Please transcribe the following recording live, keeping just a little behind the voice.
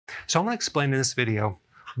So I'm going to explain in this video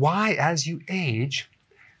why, as you age,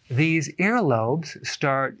 these earlobes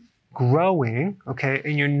start growing, okay,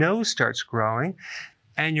 and your nose starts growing,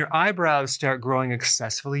 and your eyebrows start growing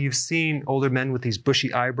excessively. You've seen older men with these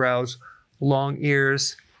bushy eyebrows, long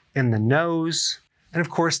ears, in the nose, and of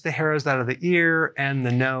course the hairs out of the ear and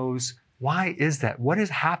the nose. Why is that? What is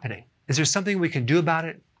happening? Is there something we can do about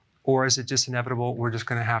it? Or is it just inevitable? We're just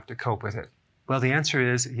going to have to cope with it. Well, the answer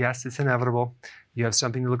is yes, it's inevitable. You have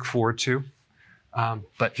something to look forward to.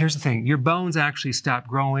 But here's the thing. Your bones actually stop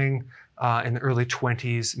growing in the early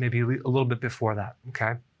 20s, maybe a little bit before that,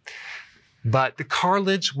 okay? But the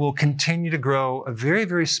cartilage will continue to grow a very,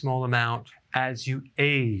 very small amount as you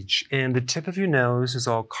age. And the tip of your nose is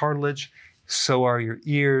all cartilage, so are your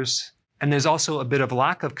ears. And there's also a bit of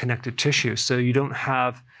lack of connective tissue, so you don't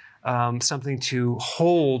have something to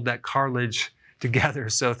hold that cartilage together,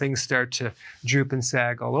 so things start to droop and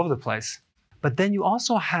sag all over the place. But then you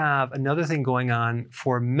also have another thing going on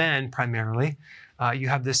for men primarily. You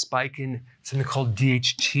have this spike in something called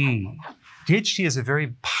DHT. DHT is a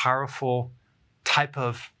very powerful type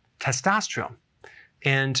of testosterone.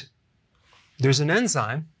 And there's an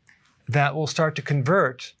enzyme that will start to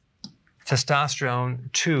convert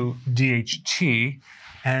testosterone to DHT,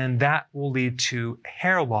 and that will lead to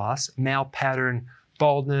hair loss, male pattern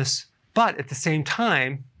baldness. But at the same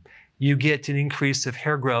time, you get an increase of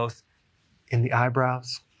hair growth in the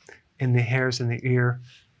eyebrows, in the hairs in the ear,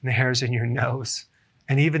 in the hairs in your nose,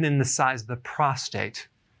 and even in the size of the prostate.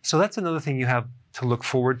 So that's another thing you have to look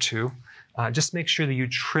forward to. Just make sure that you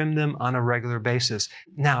trim them on a regular basis.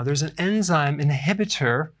 Now, there's an enzyme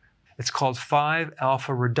inhibitor. It's called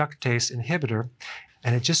 5-alpha reductase inhibitor,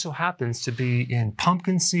 and it just so happens to be in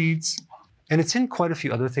pumpkin seeds, and it's in quite a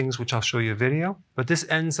few other things, which I'll show you a video. But this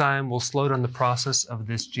enzyme will slow down the process of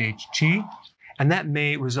this DHT, and that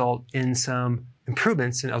may result in some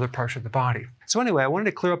improvements in other parts of the body. So anyway, I wanted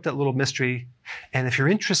to clear up that little mystery. And if you're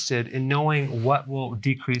interested in knowing what will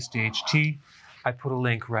decrease DHT, I put a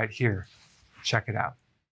link right here. Check it out.